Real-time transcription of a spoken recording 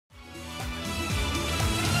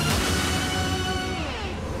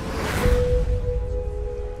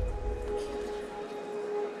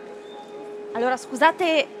Allora,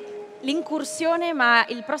 scusate l'incursione, ma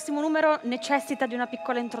il prossimo numero necessita di una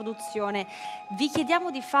piccola introduzione. Vi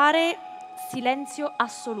chiediamo di fare silenzio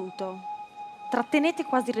assoluto. Trattenete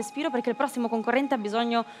quasi il respiro perché il prossimo concorrente ha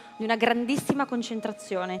bisogno di una grandissima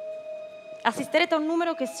concentrazione. Assisterete a un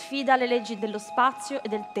numero che sfida le leggi dello spazio e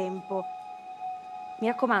del tempo. Mi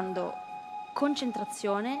raccomando,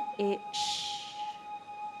 concentrazione e shh.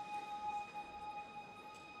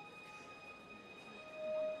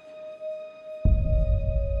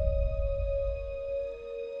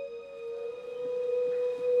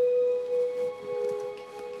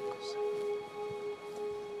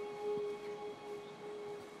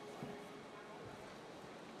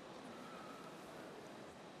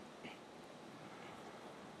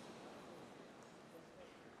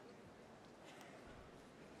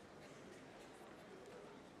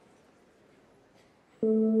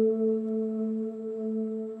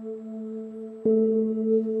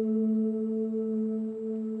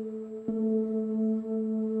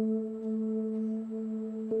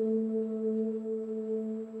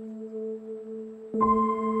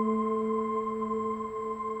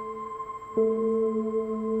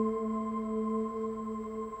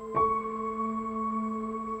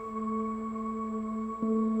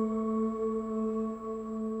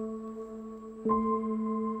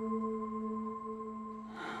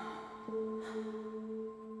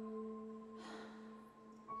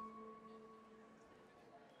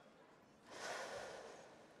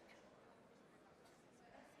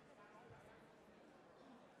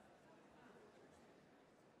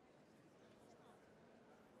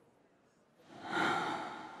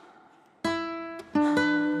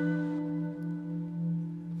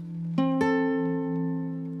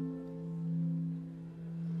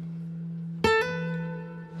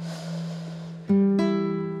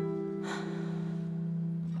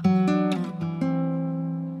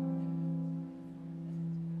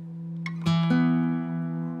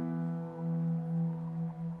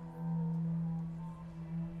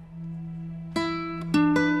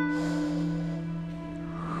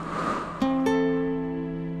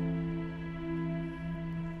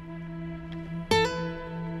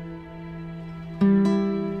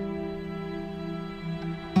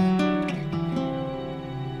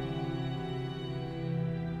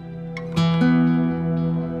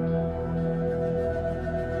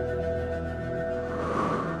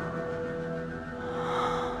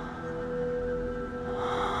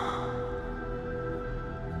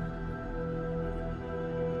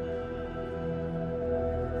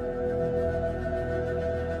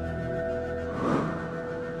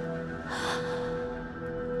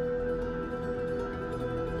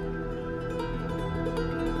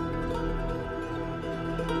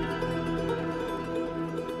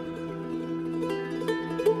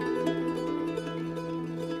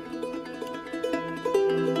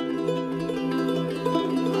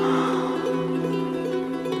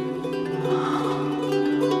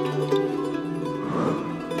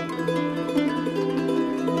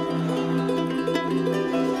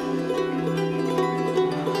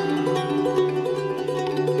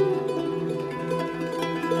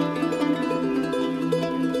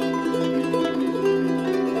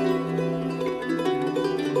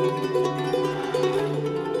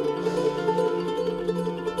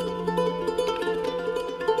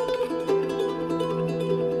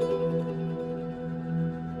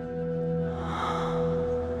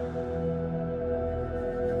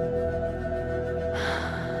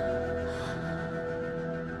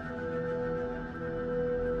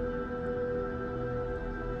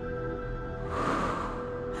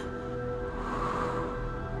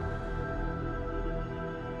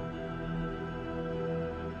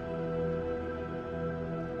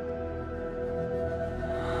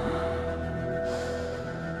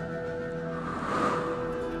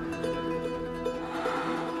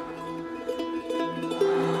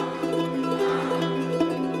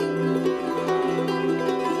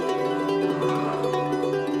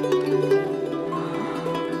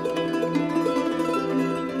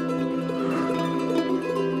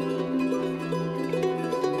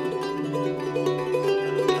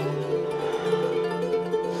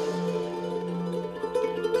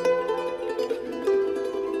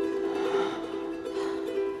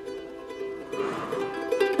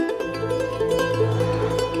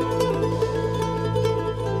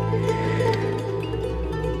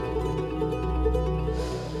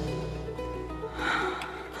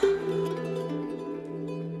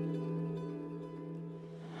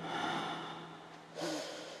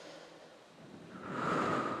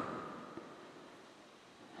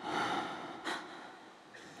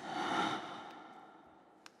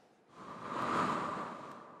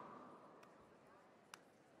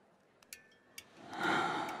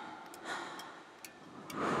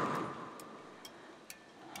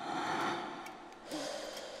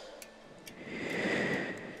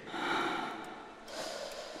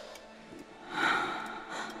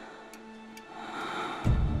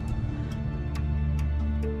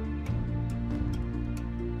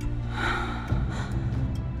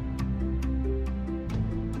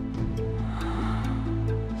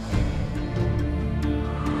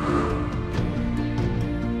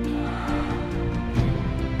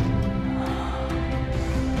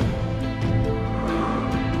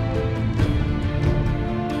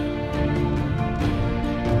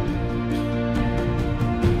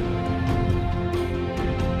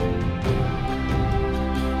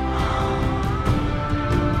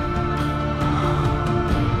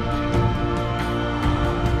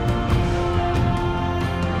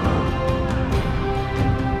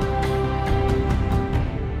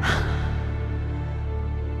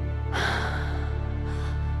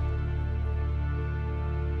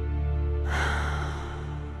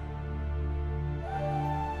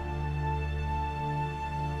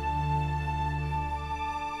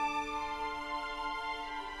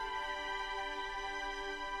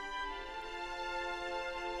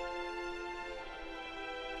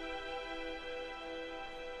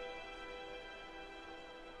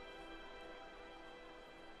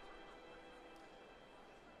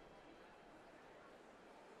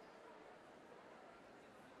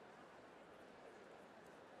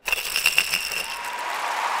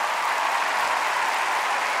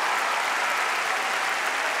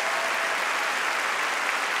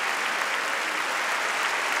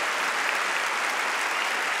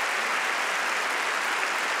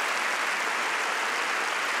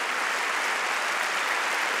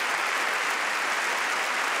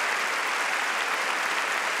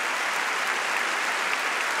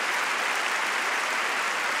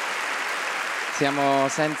 Siamo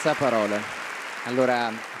senza parole.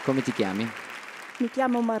 Allora, come ti chiami? Mi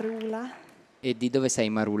chiamo Marula, E di dove sei,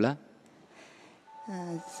 Marula?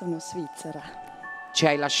 sono svizzera. Ci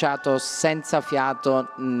hai lasciato senza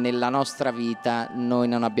fiato nella nostra vita, noi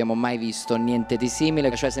non abbiamo mai visto niente di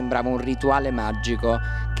simile, cioè sembrava un rituale magico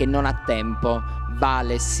che non ha tempo,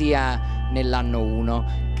 vale sia nell'anno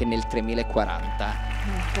 1 che nel 3040.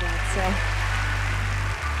 Grazie.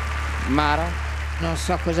 Mara? Non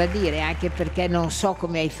so cosa dire, anche perché non so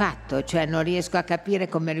come hai fatto, cioè non riesco a capire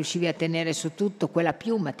come riuscivi a tenere su tutto, quella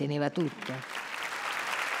piuma teneva tutto.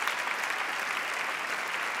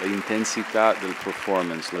 L'intensità del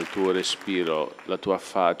performance, il tuo respiro, la tua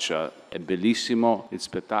faccia, è bellissimo, il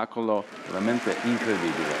spettacolo veramente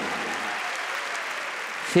incredibile.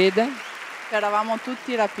 Fede? Eravamo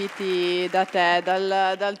tutti rapiti da te,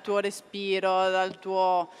 dal tuo respiro,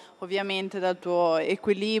 ovviamente dal tuo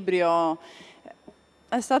equilibrio.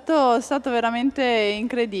 È stato veramente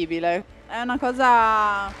incredibile. È una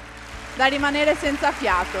cosa da rimanere senza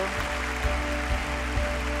fiato.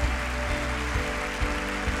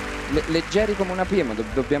 Leggeri come una piuma,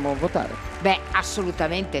 dobbiamo votare. Beh,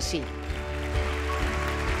 assolutamente sì.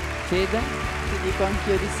 Fede? Ti dico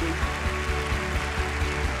anch'io di sì.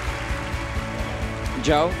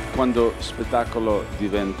 Joe? Quando spettacolo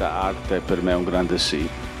diventa arte, per me è un grande sì.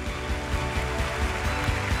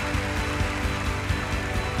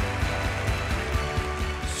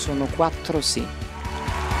 Sono 4 sì.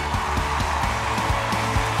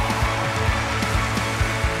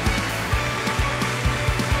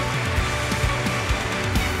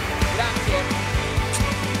 Grazie.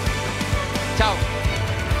 Ciao.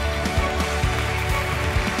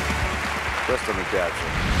 Questo mi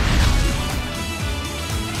piace.